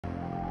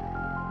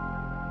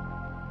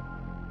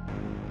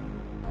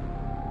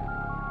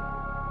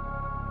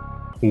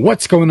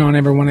What's going on,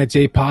 everyone? It's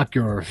APOC,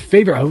 your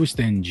favorite host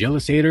and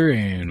jealous hater,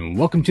 and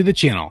welcome to the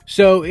channel.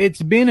 So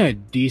it's been a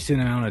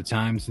decent amount of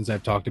time since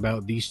I've talked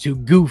about these two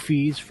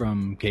goofies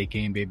from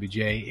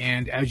KKandbabyJ,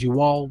 and as you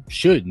all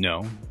should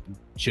know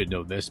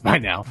this by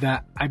now,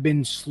 that I've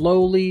been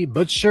slowly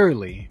but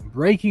surely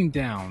breaking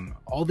down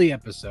all the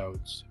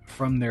episodes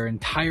from their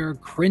entire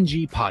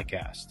cringy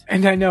podcast.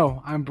 And I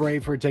know I'm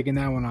brave for taking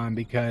that one on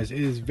because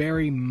it is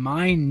very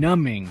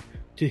mind-numbing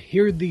to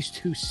hear these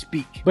two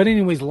speak. But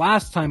anyways,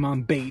 last time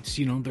on Bates,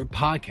 their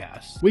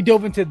podcast, we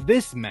dove into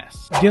this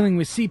mess, dealing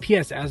with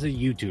CPS as a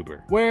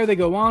YouTuber, where they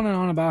go on and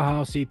on about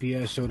how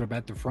CPS showed up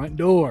at the front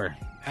door,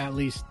 at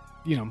least,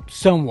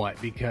 somewhat,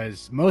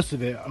 because most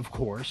of it, of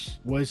course,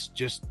 was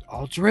just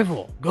all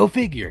drivel. Go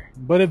figure.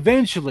 But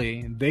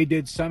eventually, they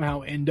did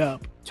somehow end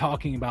up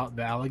talking about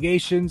the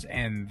allegations,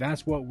 and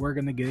that's what we're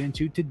gonna get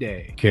into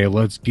today. Okay,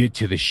 let's get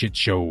to the shit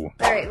show.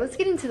 Alright, let's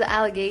get into the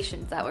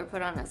allegations that were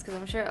put on us,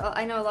 because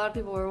I know a lot of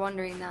people were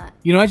wondering that.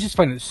 I just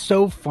find it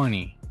so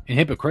funny and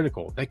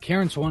hypocritical that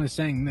Karen Swan is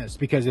saying this,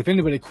 because if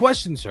anybody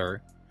questions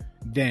her,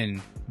 then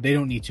they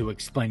don't need to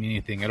explain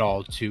anything at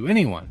all to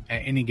anyone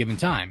at any given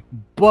time.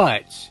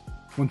 But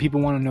when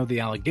people want to know the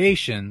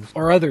allegations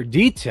or other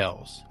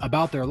details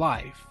about their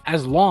life,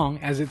 as long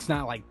as it's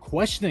not like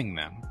questioning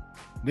them,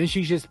 then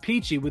she's just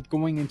peachy with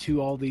going into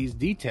all these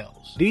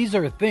details. These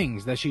are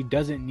things that she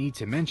doesn't need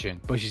to mention,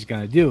 but she's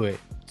gonna do it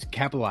to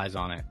capitalize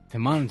on it, to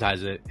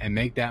monetize it, and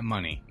make that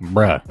money.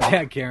 Bruh.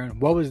 Yeah, Karen,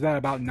 what was that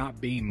about not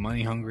being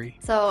money hungry?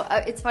 So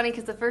it's funny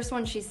because the first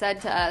one she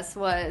said to us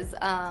was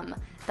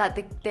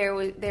that there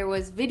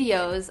was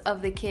videos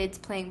of the kids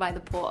playing by the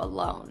pool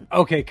alone.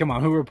 Okay, come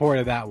on, who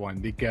reported that one?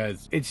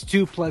 Because it's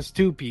 2 +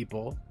 2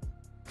 people.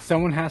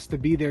 Someone has to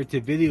be there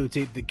to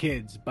videotape the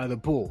kids by the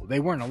pool. They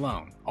weren't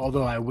alone.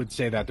 Although I would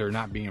say that they're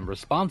not being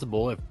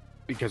responsible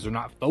because they're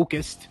not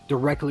focused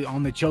directly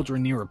on the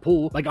children near a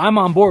pool. Like, I'm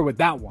on board with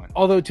that one.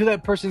 Although, to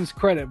that person's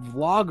credit,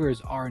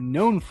 vloggers are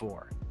known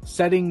for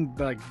setting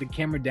the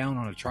camera down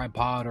on a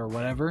tripod or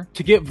whatever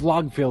to get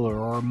vlog filler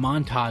or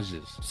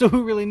montages. So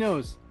who really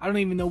knows? I don't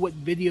even know what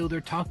video they're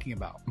talking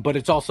about. But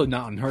it's also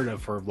not unheard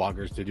of for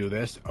vloggers to do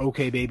this.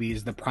 Okay Baby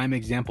is the prime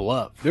example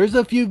of. There's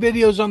a few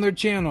videos on their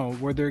channel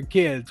where their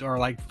kids are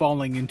like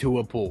falling into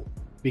a pool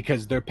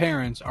because their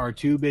parents are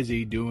too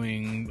busy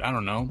doing, I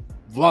don't know,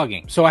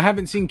 vlogging. So I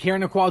haven't seen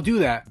Karen Aqual do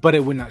that, but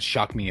it would not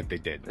shock me if they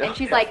did. And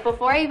she's like,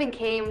 before I even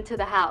came to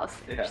the house,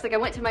 she's like, I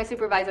went to my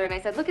supervisor and I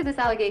said, look at this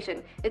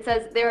allegation. It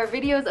says there are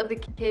videos of the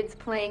kids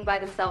playing by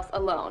themselves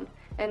alone.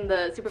 And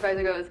the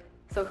supervisor goes,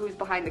 so who's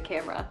behind the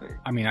camera?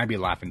 I mean, I'd be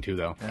laughing too,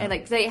 though. And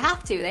they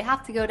have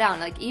to go down.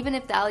 Like, even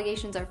if the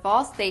allegations are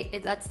false,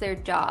 that's their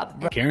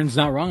job. Karen's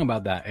not wrong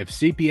about that. If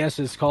CPS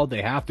is called,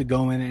 they have to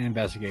go in and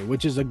investigate,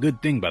 which is a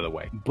good thing, by the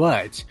way.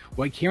 But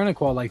what Karen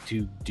Aqual like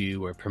to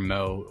do or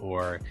promote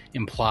or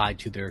imply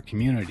to their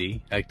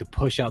community, like to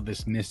push out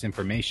this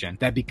misinformation,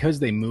 that because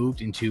they moved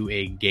into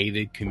a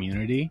gated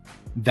community,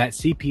 that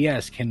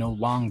CPS can no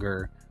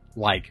longer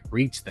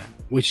reach them,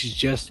 which is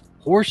just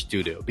horse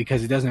doo-doo,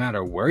 because it doesn't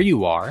matter where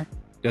you are,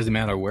 doesn't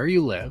matter where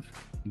you live,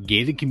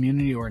 gated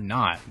community or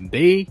not,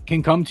 they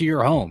can come to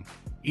your home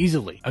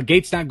easily. A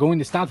gate's not going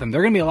to stop them.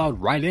 They're gonna be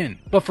allowed right in.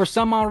 But for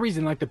some odd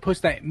reason, to push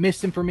that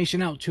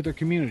misinformation out to their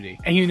community.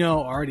 And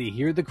already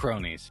hear the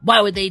cronies.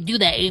 Why would they do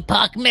that,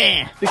 APOC,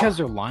 man? Because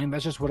they're lying.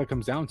 That's just what it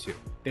comes down to.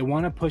 They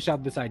want to push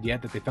out this idea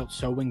that they felt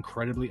so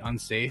incredibly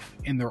unsafe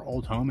in their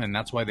old home, and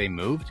that's why they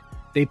moved.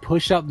 They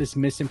push out this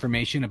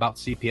misinformation about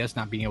CPS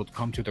not being able to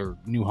come to their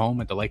new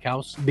home at the lake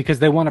house because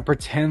they want to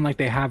pretend like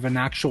they have an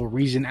actual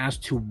reason as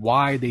to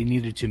why they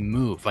needed to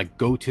move,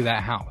 go to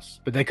that house.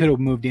 But they could have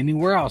moved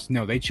anywhere else.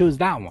 No, they chose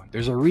that one.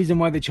 There's a reason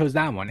why they chose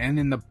that one. And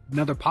in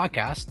another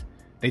podcast,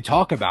 they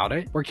talk about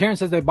it, where Karen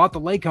says they bought the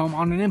lake home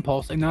on an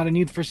impulse and not a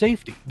need for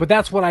safety. But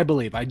that's what I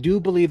believe. I do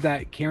believe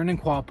that Karen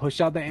and Qual pushed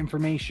out that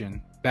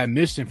information, that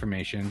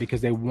misinformation,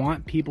 because they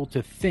want people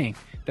to think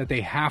that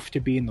they have to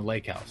be in the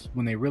lake house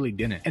when they really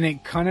didn't. And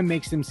it kind of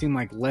makes them seem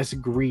less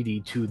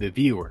greedy to the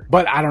viewer.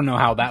 But I don't know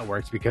how that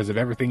works because of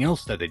everything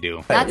else that they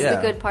do. That's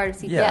the good part of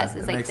CPS,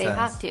 is they sense.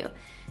 have to.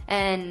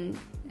 And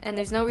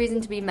there's no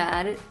reason to be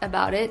mad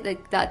about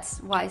it. That's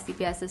why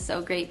CPS is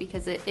so great,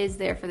 because it is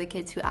there for the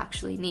kids who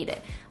actually need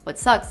it. What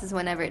sucks is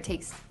whenever it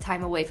takes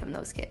time away from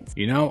those kids.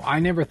 I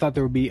never thought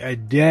there would be a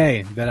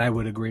day that I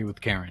would agree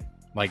with Karen.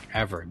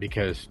 Ever,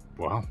 because,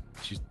 well,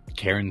 she's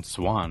Karen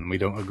Swan. We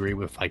don't agree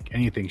with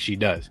anything she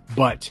does,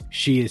 but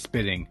she is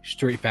spitting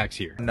straight facts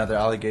here. Another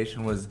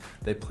allegation was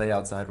they play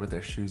outside with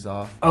their shoes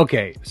off.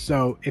 Okay,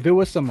 so if it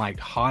was some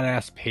hot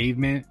ass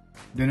pavement,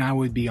 then I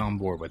would be on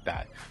board with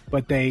that.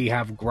 But they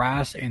have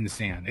grass and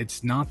sand.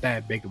 It's not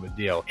that big of a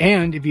deal.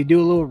 And if you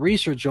do a little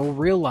research, you'll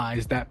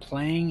realize that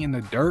playing in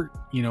the dirt,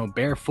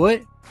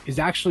 barefoot, is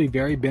actually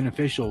very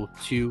beneficial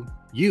to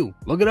you.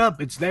 Look it up.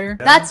 It's there.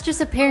 That's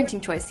just a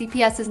parenting choice.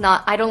 CPS is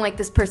not, I don't like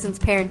this person's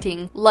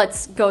parenting,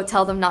 let's go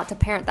tell them not to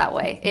parent that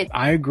way.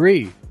 I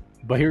agree.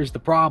 But here's the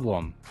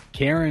problem.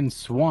 Karen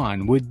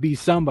Swan would be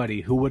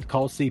somebody who would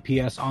call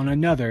CPS on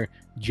another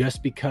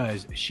just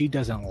because she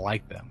doesn't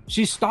like them.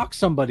 She stalked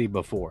somebody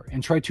before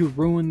and tried to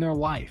ruin their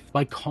life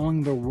by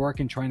calling their work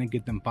and trying to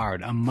get them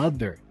fired. A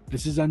mother.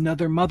 This is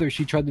another mother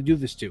she tried to do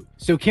this to.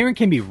 So Karen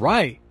can be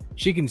right.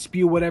 She can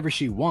spew whatever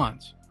she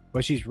wants.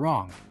 But she's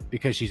wrong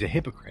because she's a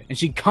hypocrite. And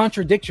she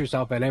contradicts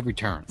herself at every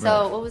turn.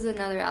 So what was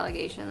another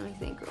allegation? Let me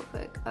think real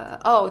quick.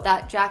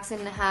 That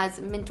Jackson has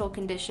mental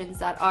conditions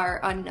that are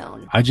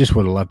unknown. I just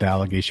would have left the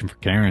allegation for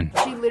Karen.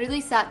 She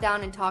literally sat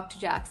down and talked to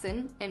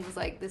Jackson and was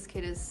like, this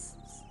kid is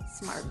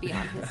smart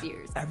beyond his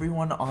years.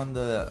 Everyone on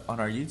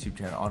our YouTube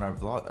channel, on our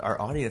vlog,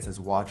 our audience has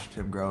watched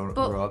him grow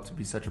up to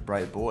be such a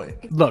bright boy.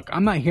 Look,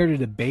 I'm not here to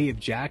debate if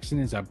Jackson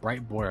is a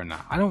bright boy or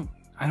not.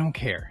 I don't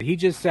care. He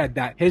just said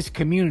that his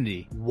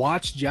community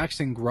watched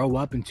Jackson grow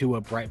up into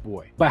a bright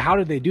boy. But how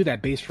did they do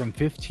that based from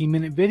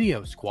 15-minute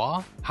videos,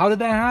 Squaw? How did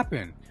that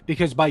happen?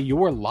 Because by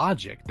your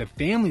logic, the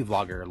family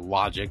vlogger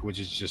logic, which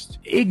is just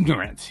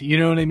ignorant, you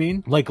know what I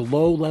mean? Like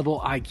low-level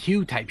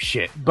IQ type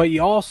shit. But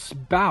y'all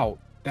spout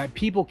that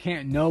people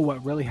can't know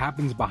what really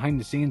happens behind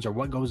the scenes or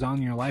what goes on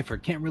in your life or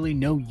can't really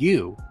know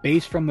you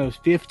based from those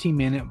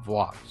 15-minute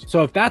vlogs.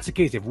 So if that's the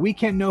case, if we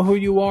can't know who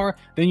you are,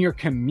 then your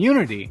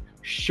community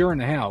sure in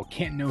the hell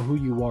can't know who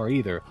you are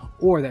either,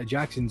 or that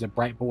Jackson's a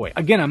bright boy.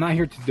 Again, I'm not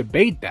here to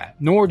debate that,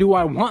 nor do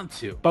I want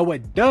to. But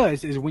what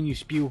does is when you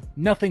spew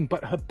nothing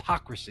but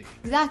hypocrisy.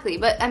 Exactly.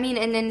 But I mean,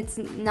 and then it's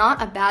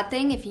not a bad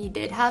thing if he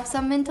did have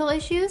some mental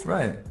issues.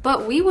 Right.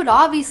 But we would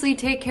obviously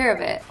take care of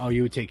it. Oh,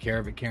 you would take care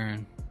of it,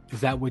 Karen? Is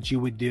that what you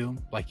would do?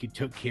 Like you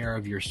took care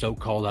of your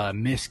so-called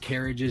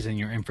miscarriages and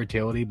your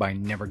infertility by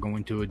never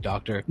going to a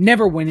doctor?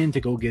 Never went in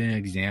to go get an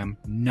exam?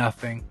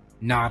 Nothing?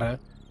 Nada?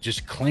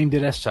 Just claimed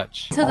it as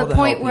such. To the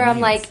point where I'm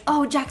like,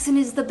 oh, Jackson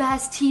is the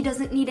best. He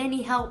doesn't need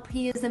any help.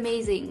 He is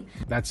amazing.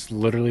 That's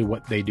literally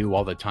what they do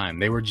all the time.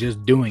 They were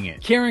just doing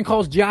it. Karen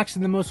calls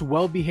Jackson the most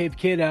well-behaved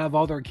kid out of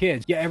all their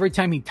kids. Yet every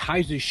time he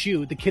ties his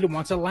shoe, the kid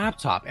wants a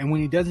laptop. And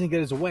when he doesn't get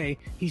his way,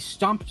 he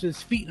stomps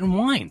his feet and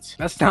whines.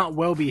 That's not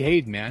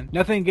well-behaved, man.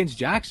 Nothing against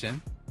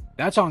Jackson.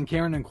 That's on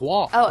Karen and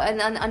Qual. Oh,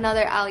 and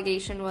another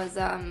allegation was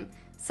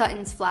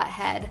Sutton's flat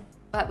head.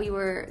 But we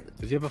were...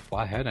 Does he have a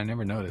flat head? I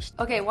never noticed.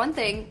 Okay, one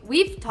thing,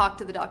 we've talked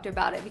to the doctor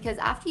about it because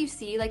after you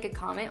see like a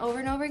comment over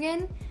and over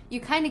again, you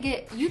kind of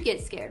get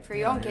scared for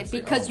your own kid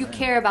because you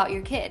care about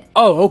your kid.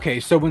 Oh, okay.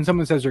 So when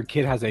someone says her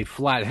kid has a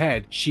flat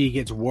head, she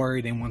gets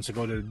worried and wants to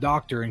go to the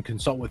doctor and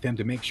consult with him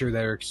to make sure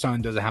that her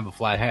son doesn't have a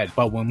flat head.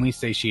 But when we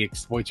say she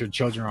exploits her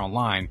children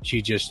online,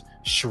 she just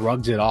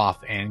shrugs it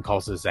off and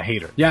calls us a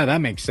hater. Yeah,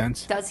 that makes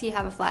sense. Does he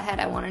have a flat head?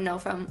 I want to know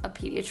from a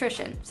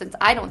pediatrician, since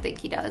I don't think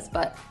he does,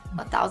 but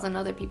 1,000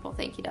 other people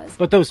think he does.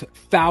 But those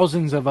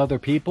thousands of other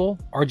people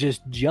are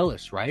just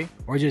jealous, right?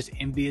 Or just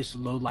envious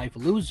low-life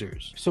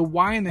losers. So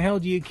why in the hell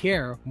do you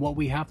care what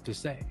we have to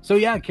say? So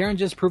yeah, Karen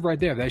just proved right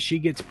there that she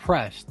gets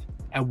pressed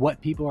at what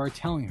people are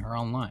telling her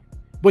online.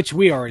 Which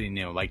we already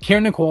knew. Like,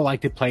 Karen and Nicole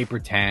like to play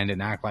pretend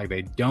and act like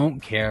they don't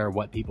care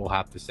what people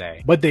have to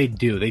say. But they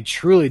do. They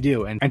truly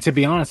do. And to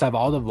be honest, out of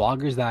all the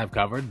vloggers that I've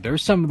covered, they're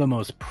some of the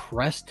most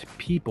pressed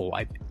people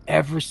I've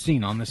ever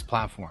seen on this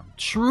platform.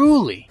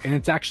 Truly. And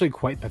it's actually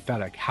quite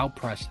pathetic how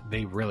pressed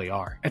they really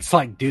are. It's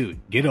like, dude,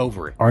 get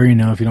over it. Or, you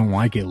know, if you don't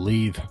like it,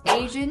 leave.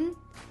 Asian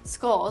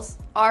skulls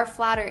are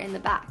flatter in the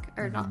back.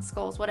 Or not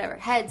skulls, whatever.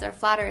 Heads are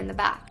flatter in the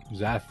back. Is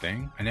that a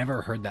thing? I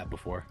never heard that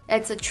before.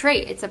 It's a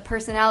trait. It's a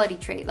personality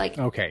trait. Like,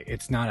 okay,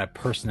 it's not a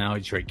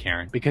personality trait,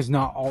 Karen, because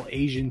not all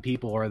Asian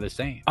people are the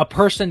same. A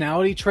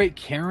personality trait,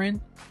 Karen?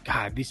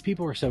 God, these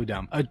people are so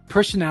dumb. A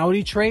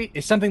personality trait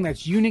is something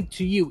that's unique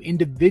to you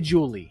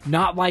individually,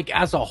 not like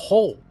as a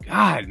whole.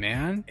 God,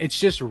 man. It's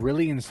just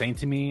really insane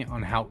to me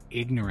on how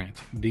ignorant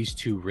these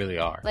two really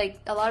are. Like,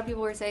 a lot of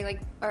people were saying,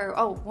 like, or,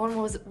 oh, one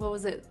was, what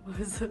was it?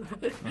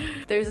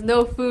 There's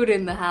no food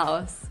in the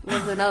house,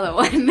 was another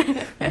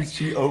one. And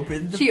she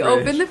opened the fridge.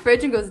 Opened the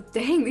fridge and goes,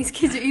 dang, these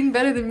kids are eating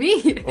better than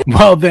me.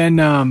 Well, then,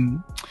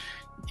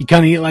 you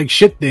kind of eat like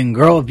shit then,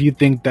 girl, if you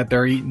think that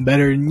they're eating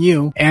better than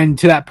you. And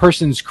to that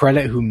person's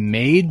credit who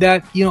made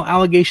that, you know,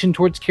 allegation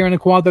towards Karen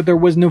and Quad that there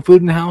was no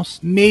food in the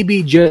house,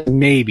 maybe, just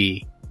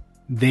maybe,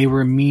 they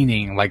were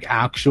meaning like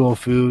actual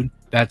food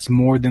that's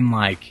more than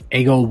like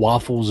Eggo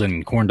waffles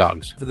and corn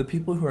dogs. For the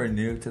people who are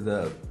new to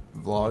the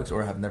vlogs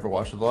or have never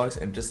watched the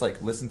vlogs and just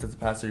like listen to the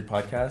past 3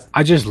 podcasts,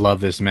 I just love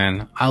this,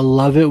 man. I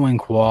love it when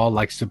Qual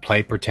likes to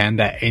play pretend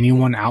that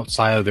anyone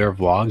outside of their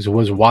vlogs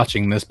was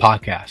watching this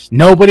podcast.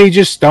 Nobody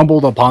just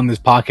stumbled upon this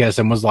podcast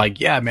and was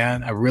like, yeah,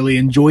 man, I really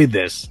enjoyed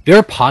this.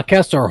 Their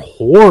podcasts are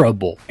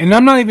horrible. And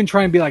I'm not even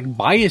trying to be like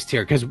biased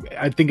here because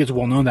I think it's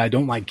well known that I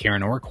don't like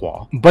Karen or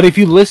Qual. But if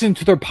you listen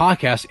to their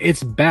podcast,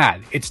 it's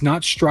bad. It's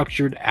not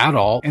structured at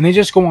all. And they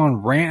just go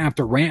on rant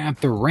after rant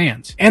after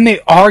rant. And they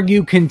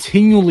argue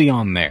continually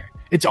on there.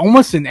 It's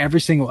almost in every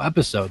single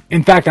episode.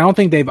 In fact, I don't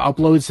think they've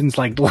uploaded since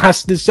like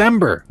last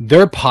December.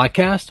 Their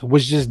podcast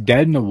was just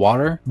dead in the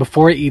water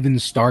before it even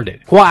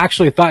started. Kwa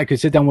actually thought he could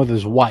sit down with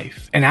his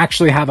wife and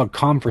actually have a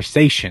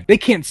conversation. They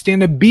can't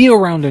stand to be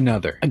around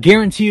another. I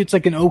guarantee you it's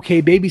like an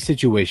OK Baby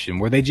situation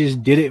where they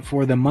just did it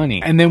for the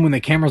money. And then when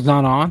the camera's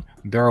not on,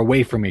 they're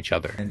away from each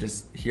other. And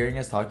just hearing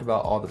us talk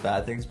about all the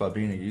bad things about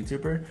being a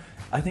YouTuber,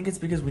 I think it's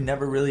because we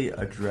never really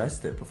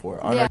addressed it before.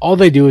 Yeah. All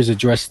they do is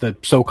address the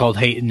so-called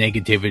hate and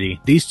negativity.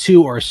 These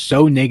two are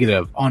so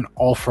negative on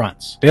all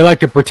fronts. They like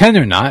to pretend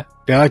they're not.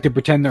 They like to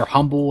pretend they're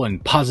humble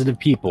and positive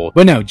people.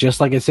 But no, just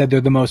like I said, they're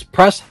the most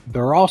pressed.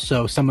 They're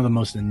also some of the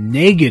most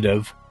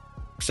negative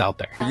out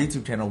there. Our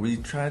YouTube channel, we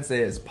try and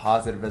stay as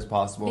positive as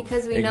possible.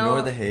 Because we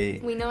ignore the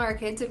hate. We know our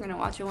kids are going to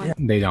watch it one. Yeah.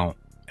 They don't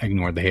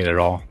ignore the hate at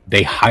all.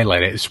 They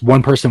highlight it. It's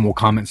one person will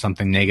comment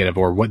something negative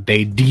or what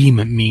they deem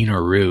mean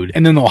or rude,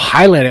 and then they'll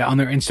highlight it on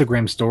their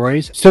Instagram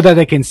stories so that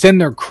they can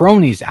send their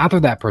cronies after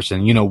that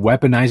person, you know,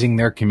 weaponizing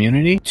their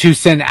community to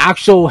send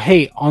actual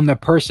hate on the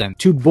person,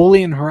 to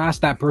bully and harass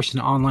that person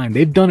online.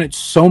 They've done it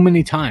so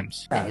many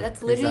times. Yeah,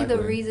 that's literally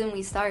the reason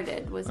we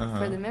started, was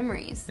for the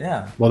memories.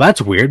 Yeah. Well,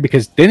 that's weird,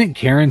 because didn't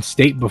Karen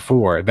state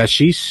before that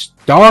she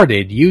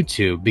started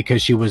YouTube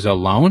because she was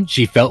alone?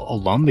 She felt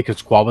alone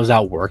because Kwa was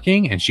out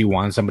working and she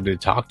wanted somebody to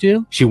talk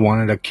to. She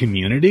wanted a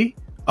community.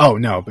 Oh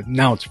no, but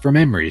now it's for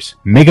memories.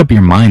 Make up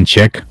your mind,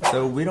 chick.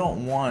 So we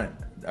don't want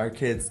our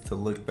kids to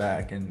look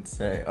back and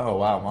say, oh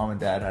wow, mom and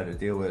dad had to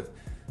deal with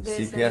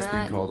CPS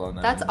being called on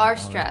them. That's our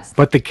stress.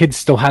 But the kids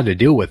still had to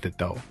deal with it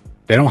though.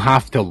 They don't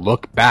have to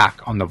look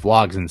back on the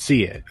vlogs and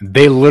see it.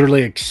 They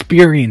literally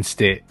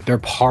experienced it. They're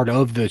part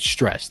of the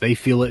stress. They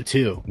feel it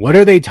too. What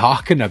are they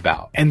talking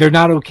about? And they're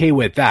not okay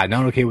with that.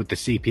 Not okay with the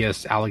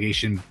CPS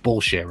allegation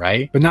bullshit,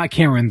 right? But not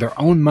Karen, their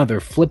own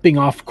mother, flipping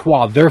off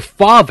Kwa, their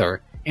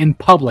father, in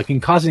public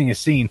and causing a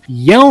scene,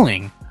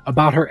 yelling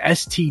about her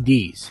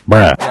STDs.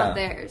 Bruh. Not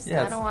theirs.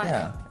 I don't want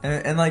it.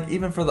 And like,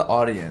 even for the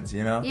audience,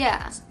 you know?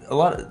 Yeah. A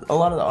lot of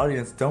the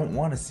audience don't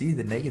want to see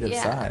the negative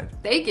side.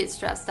 They get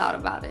stressed out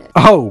about it.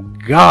 Oh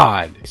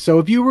God. So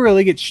if you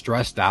really get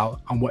stressed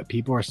out on what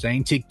people are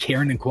saying to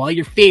Karen and Kwa,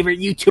 your favorite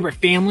YouTuber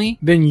family,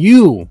 then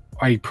you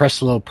are a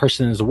press little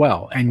person as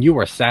well. And you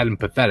are sad and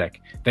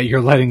pathetic that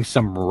you're letting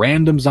some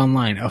randoms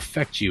online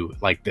affect you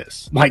like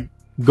this. Like,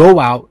 go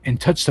out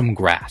and touch some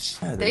grass.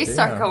 Yeah, they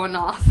start going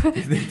off.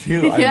 They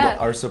do. Yeah.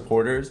 Our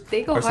supporters.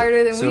 They go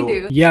harder than we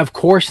do. Yeah, of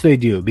course they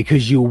do,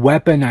 because you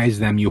weaponize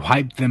them, you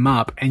hype them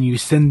up, and you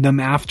send them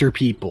after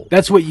people.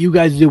 That's what you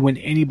guys do when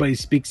anybody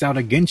speaks out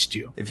against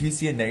you. If you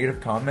see a negative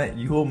comment,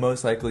 you will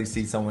most likely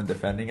see someone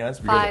defending us,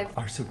 because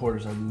our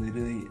supporters are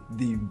literally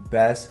the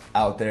best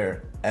out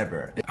there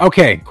ever.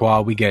 Okay,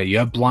 Kwa, we get it. You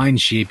have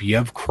blind sheep, you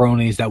have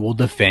cronies that will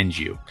defend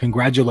you.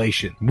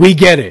 Congratulations. We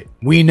get it.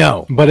 We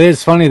know. But it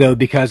is funny though,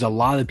 because a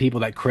lot of the people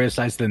that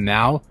criticize them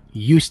now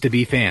used to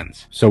be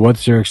fans. So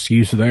what's their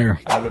excuse there?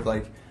 Out of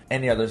like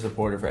any other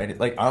supporter for any,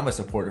 like, I'm a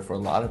supporter for a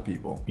lot of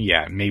people.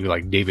 Yeah, maybe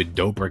like David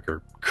Dobrik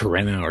or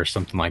Corinna or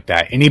something like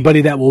that.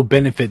 Anybody that will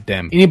benefit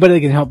them, anybody that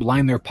can help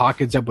line their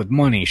pockets up with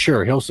money,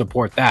 sure, he'll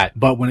support that.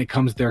 But when it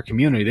comes to their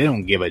community, they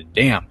don't give a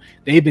damn.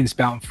 They've been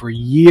spouting for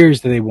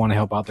years that they want to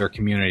help out their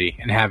community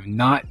and have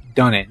not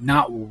done it.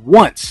 Not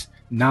once.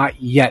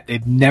 Not yet.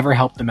 They've never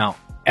helped them out.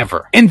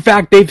 Ever. In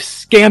fact, they've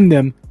scammed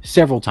them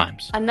several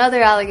times.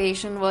 Another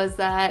allegation was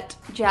that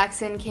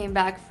Jackson came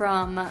back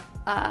from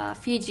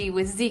Fiji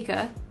with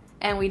Zika,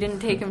 and we didn't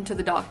take him to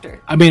the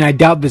doctor. I mean, I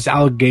doubt this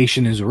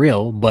allegation is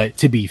real, but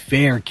to be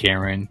fair,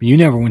 Karen, you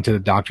never went to the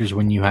doctors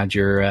when you had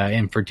your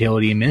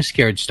infertility and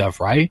miscarriage stuff,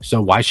 right?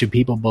 So why should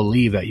people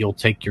believe that you'll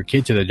take your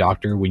kid to the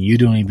doctor when you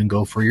don't even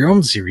go for your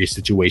own serious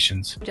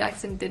situations?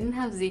 Jackson didn't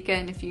have Zika,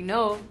 and if you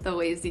know the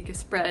way Zika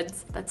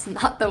spreads, that's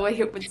not the way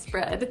it would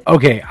spread.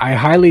 Okay, I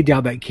highly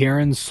doubt that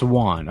Karen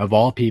Swan, of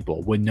all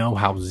people, would know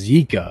how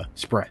Zika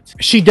spreads.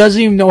 She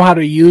doesn't even know how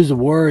to use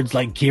words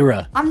like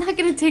Kira. I'm not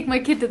gonna take my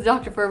kid to the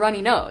doctor for a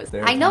runny nose.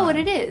 I know what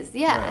it is,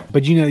 yeah.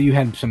 But you know, you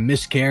had some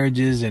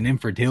miscarriages and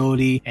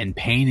infertility and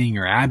pain in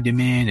your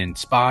abdomen and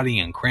spotting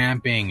and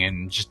cramping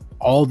and just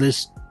all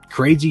this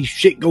crazy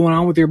shit going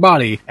on with your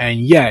body,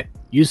 and yet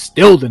you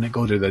still didn't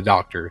go to the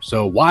doctor.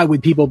 So why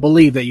would people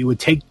believe that you would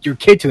take your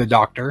kid to the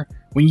doctor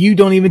when you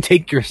don't even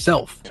take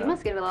yourself? She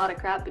must give a lot of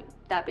crap,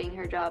 that being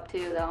her job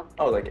too, though.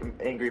 Oh, like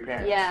angry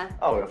parents? Yeah.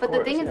 Oh, of course. But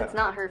the thing is, it's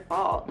not her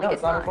fault. No, Like,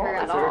 it's not her fault. her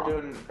at It's all.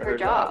 her doing her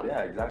job.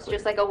 Yeah, exactly. It's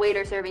just like a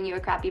waiter serving you a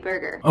crappy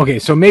burger. Okay,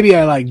 so maybe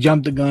I like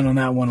jumped the gun on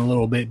that one a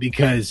little bit,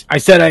 because I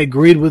said I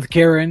agreed with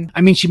Karen.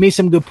 I mean, she made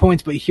some good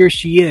points, but here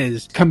she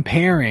is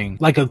comparing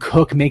like a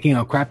cook making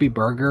a crappy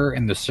burger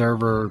and the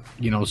server,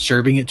 you know,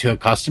 serving it to a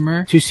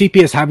customer, to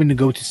CPS having to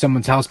go to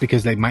someone's house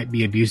because they might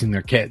be abusing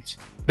their kids.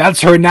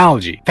 That's her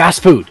analogy.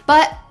 Fast food.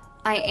 But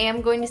I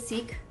am going to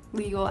seek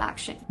legal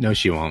action. No,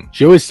 she won't.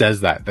 She always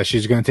says that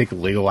she's going to take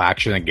legal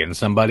action against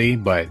somebody,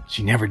 but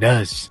she never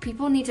does.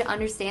 People need to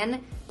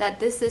understand that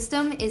this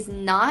system is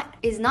not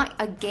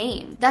a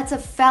game. That's a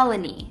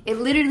felony. It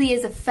literally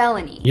is a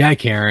felony. Yeah,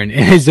 Karen,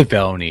 it is a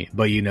felony,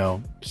 but you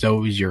know,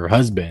 so is your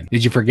husband.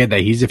 Did you forget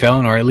that he's a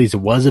felon, or at least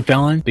was a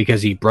felon,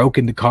 because he broke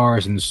into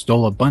cars and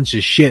stole a bunch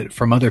of shit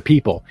from other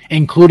people,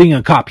 including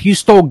a cop. He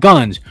stole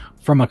guns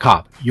from a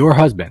cop, your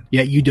husband,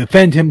 yet you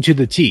defend him to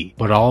the T,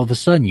 but all of a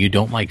sudden you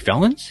don't like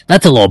felons?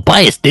 That's a little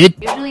biased, dude.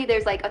 Usually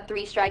there's like a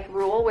 3-strike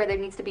rule where there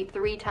needs to be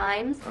 3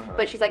 times,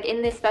 but she's like,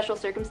 in this special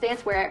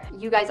circumstance where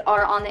you guys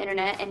are on the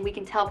internet and we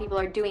can tell people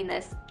are doing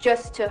this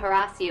just to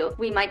harass you,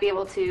 we might be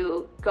able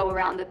to go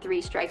around the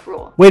 3-strike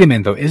rule. Wait a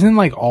minute though, isn't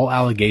like all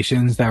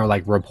allegations that are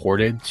like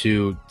reported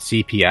to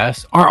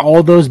CPS, are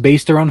all those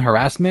based around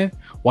harassment?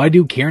 Why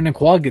do Karen and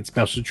Qual get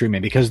special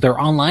treatment? Because they're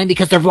online?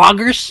 Because they're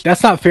vloggers?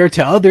 That's not fair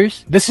to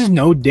others. This is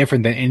no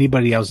different than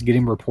anybody else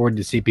getting reported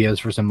to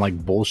CPS for some like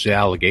bullshit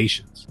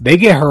allegations. They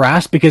get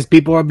harassed because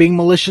people are being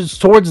malicious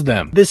towards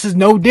them. This is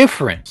no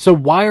different. So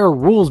why are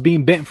rules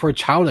being bent for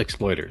child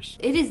exploiters?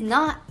 It is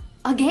not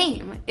a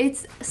game.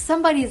 It's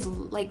somebody's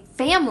like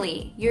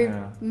family.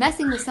 You're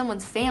messing with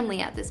someone's family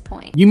at this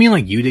point. You mean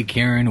like you did,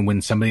 Karen,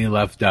 when somebody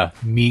left a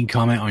mean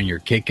comment on your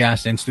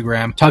Kick-Ass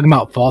Instagram talking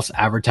about false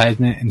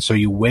advertisement, and so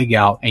you wig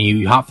out and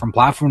you hop from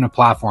platform to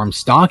platform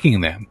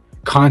stalking them,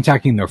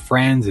 contacting their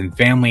friends and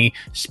family,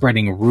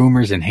 spreading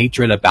rumors and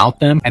hatred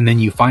about them, and then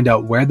you find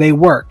out where they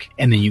work,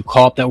 and then you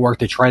call up that work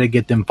to try to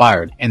get them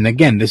fired. And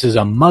again, this is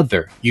a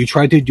mother. You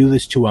tried to do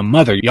this to a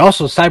mother. You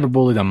also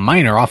cyberbullied a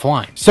minor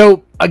offline.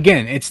 So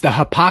again, it's the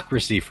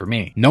hypocrisy for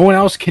me. No one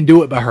else can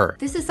do it but her.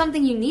 This is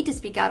something you need to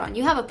speak out on.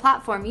 You have a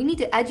platform. You need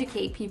to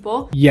educate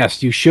people.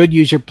 Yes, you should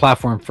use your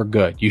platform for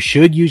good. You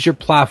should use your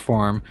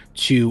platform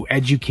to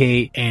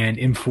educate and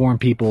inform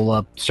people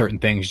of certain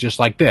things just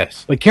like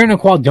this. But Karen and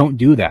Qual don't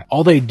do that.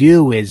 All they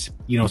do is,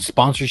 you know,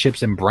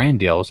 sponsorships and brand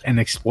deals and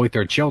exploit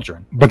their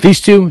children. But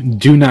these two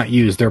do not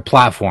use their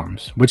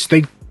platforms, which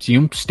they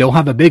still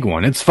have a big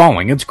one. It's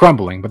falling, it's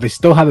crumbling, but they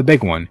still have a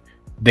big one.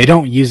 They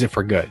don't use it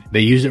for good. They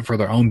use it for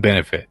their own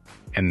benefit.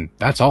 And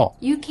that's all.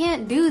 You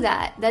can't do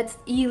that. That's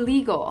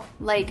illegal.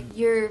 Like,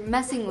 you're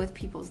messing with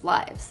people's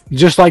lives.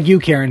 Just like you,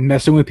 Karen,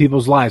 messing with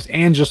people's lives.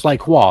 And just like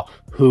Qual,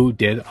 who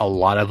did a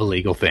lot of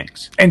illegal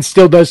things. And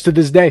still does to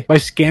this day by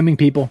scamming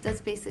people.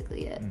 That's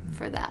basically it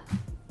for that.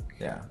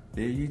 Yeah.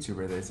 Be a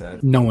YouTuber, they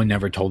said. No one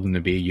ever told them to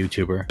be a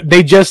YouTuber.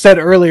 They just said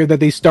earlier that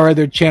they started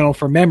their channel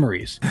for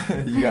memories.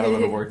 You got a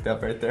little worked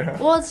up right there.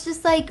 Well, it's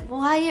just like,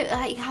 why?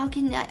 How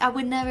can I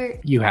would never.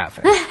 You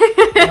haven't.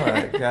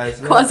 Alright, guys.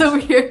 Quaz over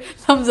here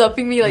thumbs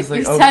upping me like,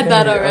 you said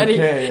that already.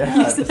 Okay,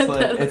 yeah. It's a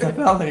felony, it's a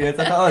felony,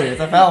 it's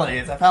a felony,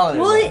 it's a felony.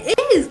 Well, it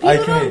is.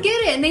 People don't get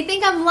it, and they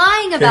think I'm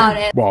lying about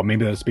it. Well,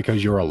 maybe that's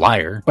because you're a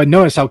liar. But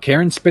notice how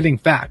Karen's spitting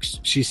facts.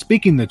 She's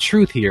speaking the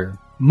truth here,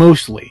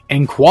 mostly.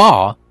 And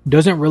Qual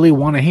doesn't really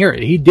want to hear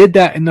it. He did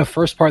that in the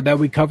first part that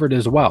we covered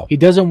as well. He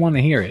doesn't want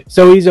to hear it.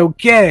 So he's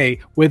okay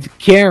with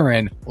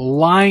Karen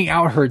lying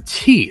out her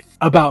teeth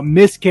about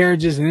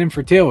miscarriages and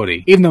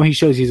infertility, even though he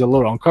shows he's a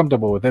little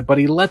uncomfortable with it, but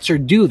he lets her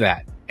do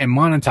that and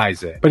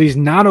monetize it. But he's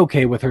not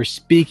okay with her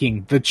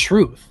speaking the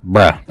truth.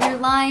 Bruh. You're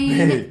lying.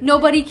 Hey,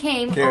 nobody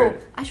came. Karen.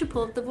 Oh, I should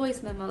pull up the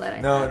voice memo that I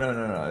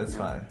No, it's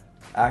fine.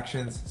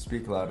 Actions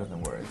speak louder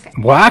than words. Okay.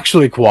 Well,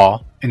 actually,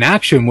 Qual, an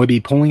action would be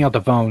pulling out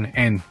the phone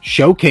and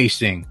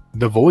showcasing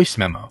the voice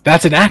memo.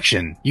 That's an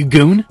action, you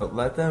goon. But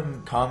let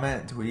them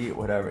comment, tweet,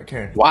 whatever.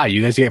 Karen. Why?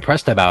 You guys get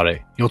pressed about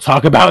it. You'll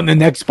talk about it in the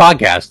next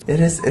podcast.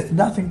 It's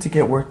nothing to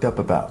get worked up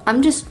about.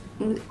 I'm just,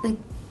 like,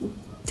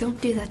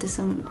 don't do that to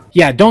someone.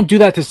 Yeah, don't do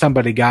that to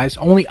somebody, guys.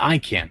 Only I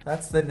can.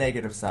 That's the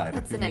negative side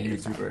of being a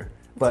YouTuber. Side.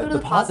 But the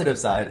positive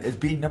side is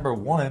being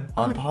 #1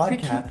 on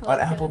podcast, on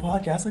Apple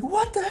Podcasts. Like,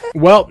 what the heck?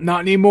 Well, not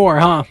anymore,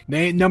 huh?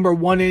 They ain't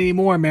 #1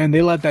 anymore, man.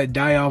 They let that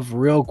die off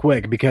real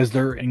quick because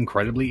they're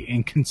incredibly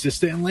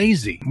inconsistent and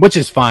lazy. Which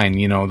is fine,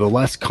 you know, the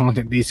less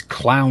content these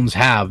clowns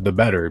have, the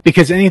better.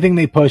 Because anything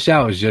they push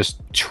out is just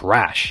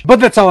trash.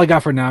 But that's all I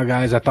got for now,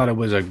 guys. I thought it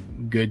was a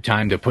good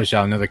time to push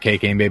out another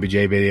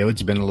KKandbabyJ video.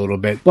 It's been a little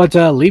bit. But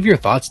leave your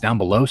thoughts down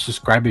below.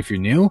 Subscribe if you're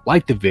new.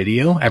 Like the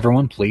video.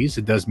 Everyone, please.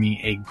 It does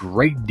me a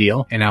great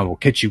deal. And I will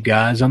catch you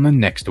guys on the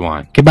next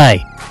one.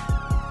 Goodbye.